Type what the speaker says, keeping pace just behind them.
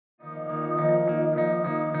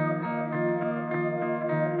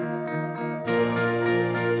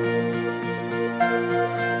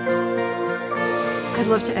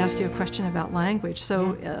love to ask you a question about language.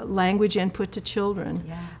 So language input to children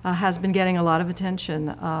has been getting a lot of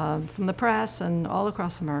attention from the press and all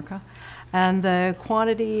across America. And the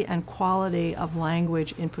quantity and quality of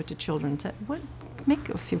language input to children. Make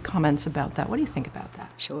a few comments about that. What do you think about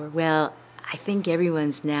that? Sure. Well, I think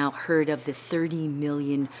everyone's now heard of the 30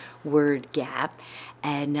 million word gap.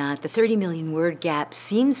 And the 30 million word gap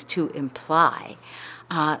seems to imply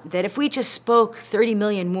that if we just spoke 30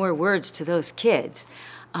 million more words to those kids,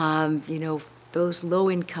 those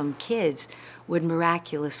low-income kids would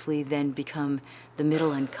miraculously then become the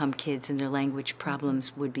middle-income kids and their language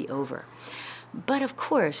problems would be over. But of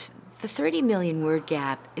course, the 30 million word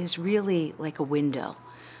gap is really like a window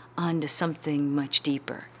onto something much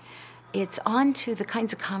deeper. It's onto the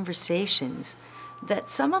kinds of conversations that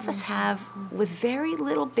some of us have with very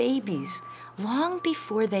little babies long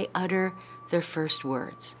before they utter their first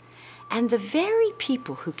words. And the very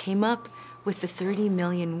people who came up with the 30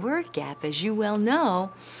 million word gap, as you well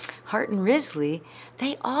know, Hart and Risley,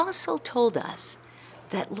 they also told us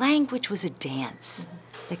that language was a dance,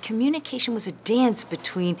 that communication was a dance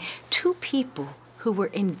between two people who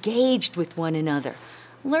were engaged with one another,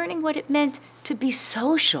 learning what it meant to be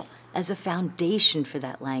social as a foundation for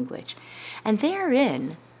that language. And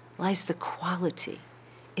therein lies the quality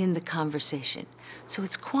in the conversation. So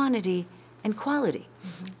it's quantity and quality.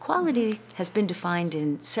 Quality has been defined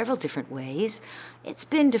in several different ways. It's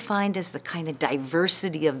been defined as the kind of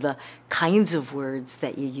diversity of the kinds of words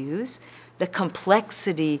that you use, the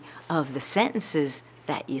complexity of the sentences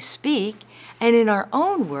that you speak, and in our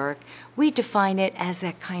own work, we define it as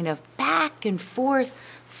that kind of back and forth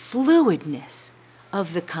fluidness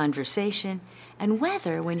of the conversation, and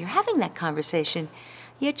whether, when you're having that conversation,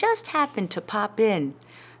 you just happen to pop in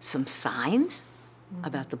some signs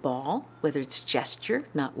about the ball, whether it's gesture,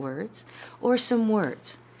 not words, or some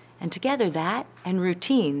words. And together that and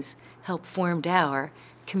routines help form our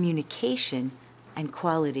communication and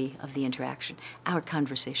quality of the interaction, our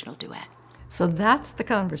conversational duet. So that's the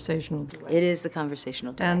conversational duet. It is the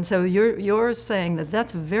conversational duet. And so you're saying that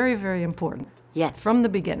that's very, very important. Yes. From the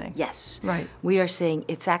beginning. Yes. Right. We are saying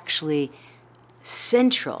it's actually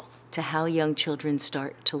central to how young children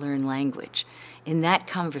start to learn language. In that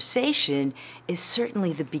conversation is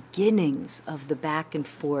certainly the beginnings of the back and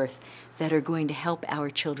forth that are going to help our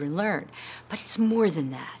children learn. But it's more than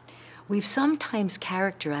that. We've sometimes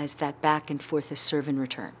characterized that back and forth as serve and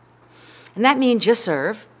return. And that means you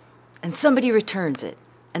serve, and somebody returns it,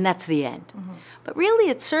 and that's the end. But really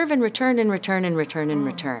it's serve and return and return and return and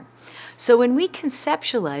return. So when we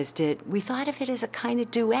conceptualized it, we thought of it as a kind of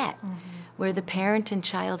duet where the parent and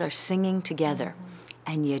child are singing together,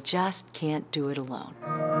 and you just can't do it alone.